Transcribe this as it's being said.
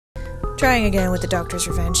Trying again with the Doctor's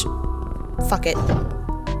Revenge. Fuck it. I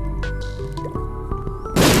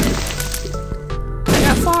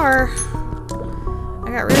got far.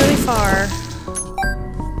 I got really far.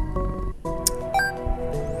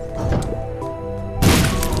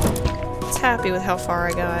 Happy with how far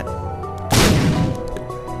I got.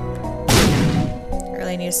 I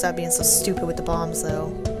really need to stop being so stupid with the bombs,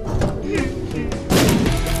 though. I'm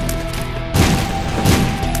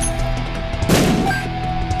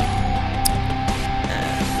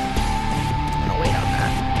gonna wait on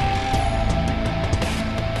that.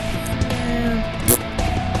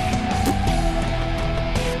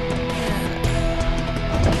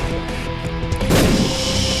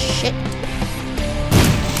 Shit.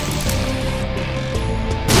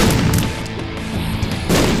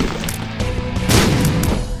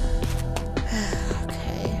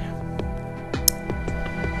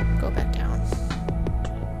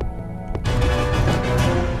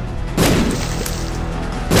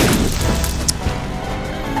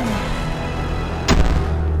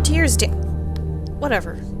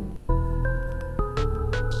 Whatever.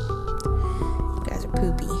 You guys are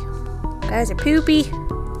poopy. You guys are poopy.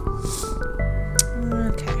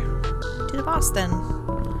 Okay. To the boss then.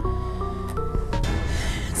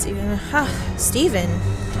 Steven. Steven.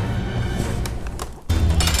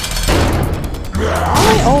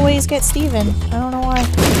 I always get Steven. I don't know why.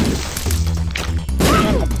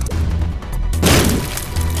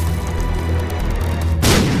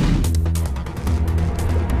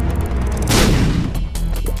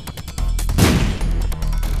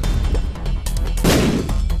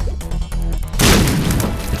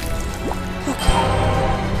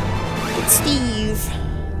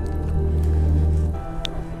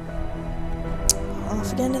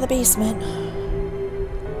 Basement.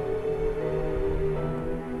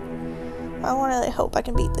 I want to hope I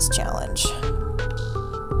can beat this challenge.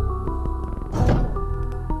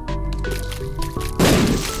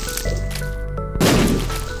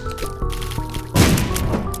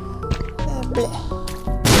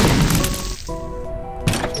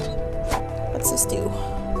 What's this do?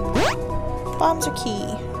 Bombs are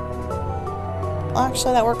key. Well,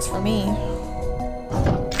 actually, that works for me.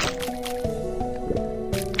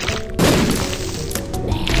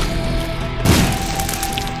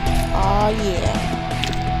 Oh yeah.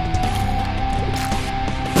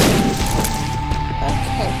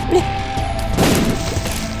 Okay. Blech.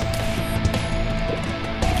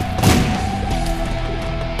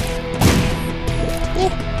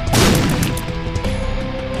 Blech.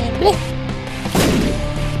 And blech.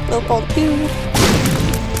 Little ball poo.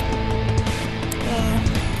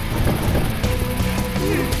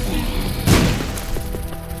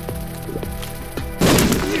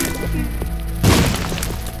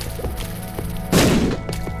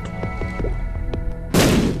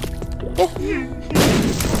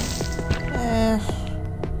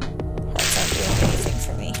 That's not doing anything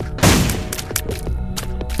for me.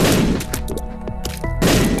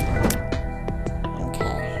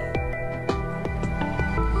 Okay.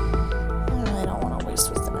 I don't want to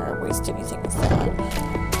waste anything with that.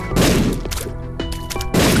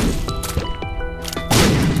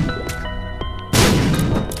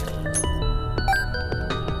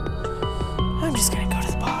 I'm just gonna go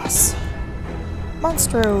to the boss.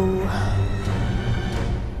 Monstro.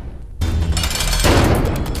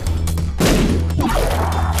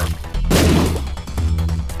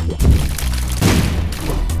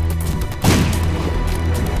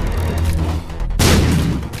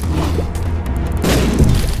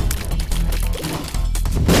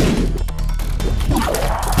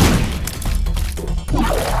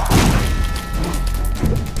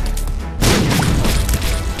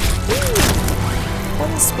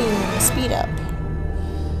 Speed up.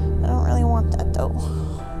 I don't really want that though.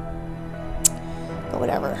 But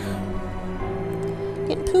whatever.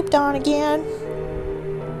 Getting pooped on again.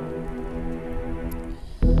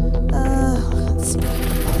 Let's see.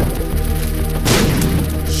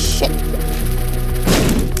 Shit.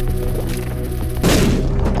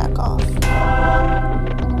 Back off.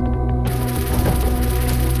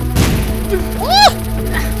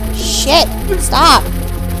 Ah! Shit! Stop!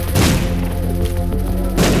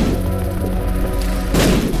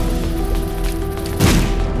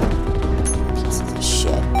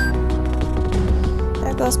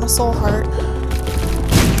 Goes my soul heart.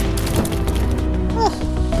 Ah.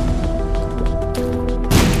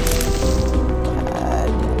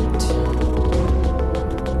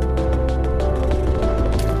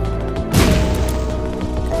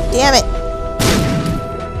 Damn it!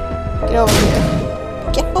 Get over here.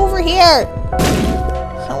 Get over here!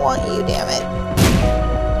 I want you, damn it.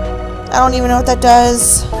 I don't even know what that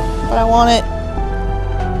does. But I want it.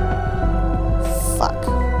 Fuck.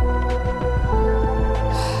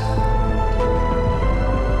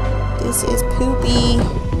 This is poopy.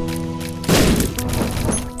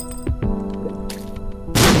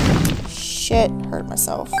 Shit. Hurt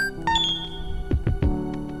myself.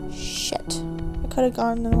 Shit. I could have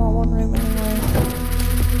gone in the one room anyway.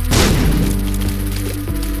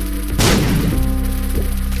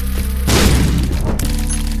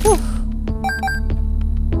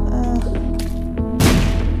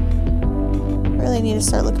 Really need to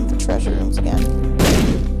start looking for treasure rooms again.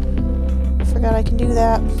 Forgot I can do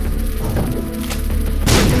that.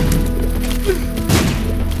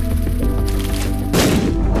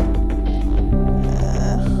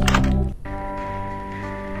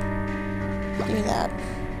 Give me that.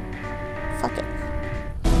 Fuck it.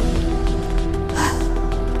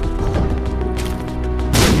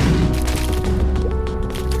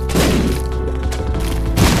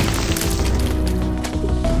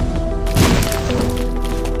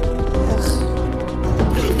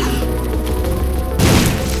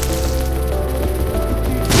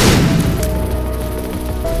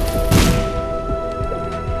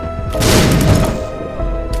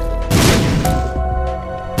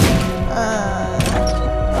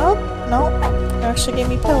 Actually gave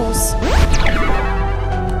me pills.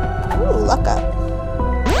 Ooh, luck up.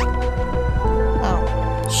 Oh,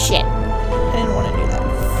 shit. I didn't want to do that.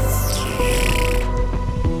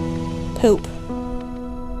 Poop.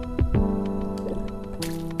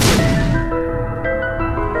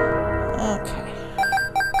 Okay.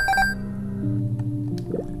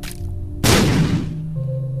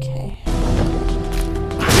 Okay.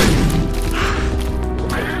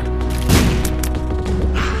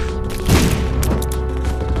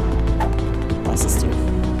 What's this do?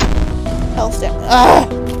 Health down. Ah!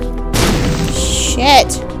 Shit!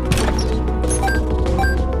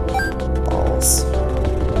 Balls.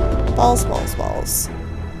 Balls, balls, balls.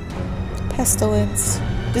 Pestilence.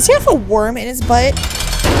 Does he have a worm in his butt?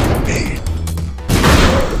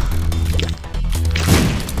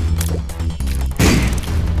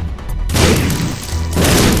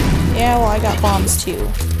 Yeah, well, I got bombs too.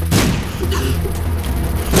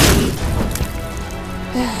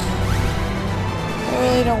 I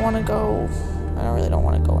really don't want to go. I really don't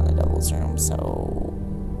want to go in the devil's room, so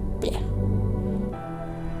yeah.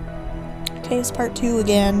 Okay, it's part 2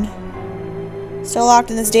 again. Still locked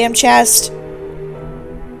in this damn chest.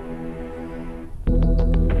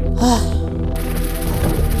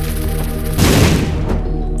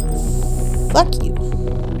 Fuck you.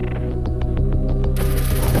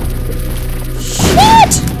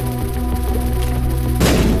 Shit!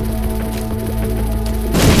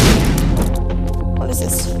 What is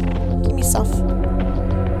this? Give me stuff.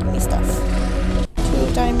 Give me stuff. 2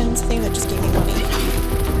 of diamonds, thing that just gave me money.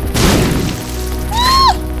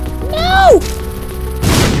 Ah! No!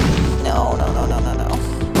 No, no, no, no, no, no.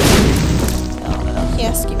 No, no, no.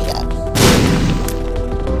 Yes, give me that.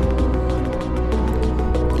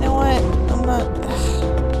 You know what? I'm not...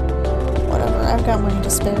 Whatever, I've got money to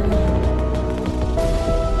spare.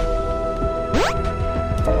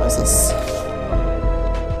 What is this?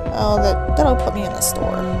 Oh, that'll put me in the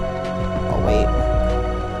store. Oh, wait.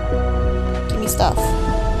 Give me stuff.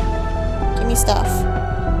 Give me stuff.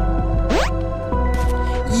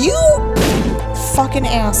 You fucking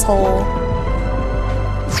asshole.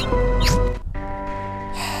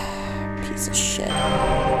 Piece of shit.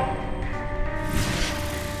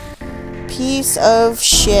 Piece of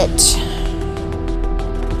shit.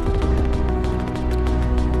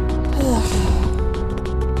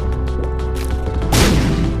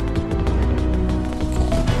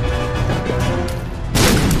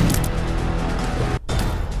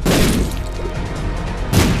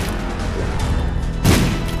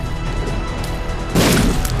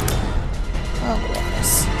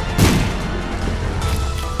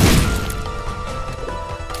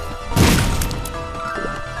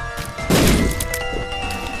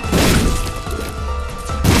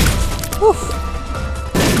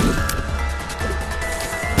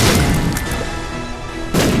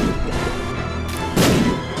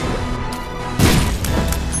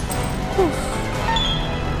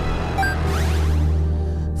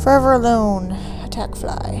 Forever alone. Attack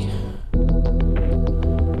fly.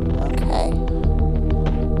 Okay.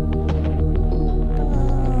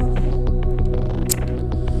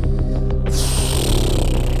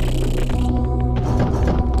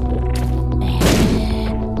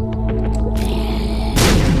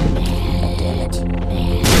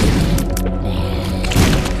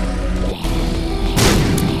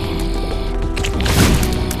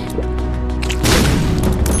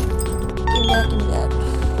 Give me that.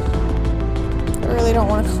 really don't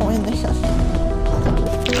want to go in there.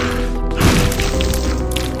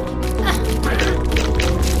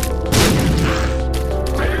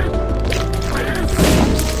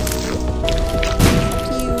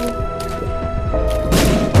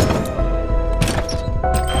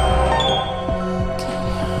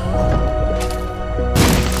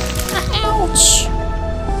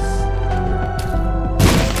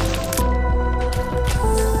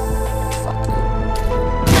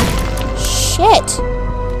 Shit!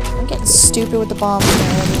 I'm getting stupid with the bombs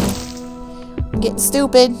already. I'm getting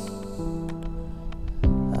stupid.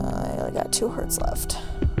 I only got 2 hearts left.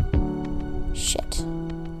 Shit.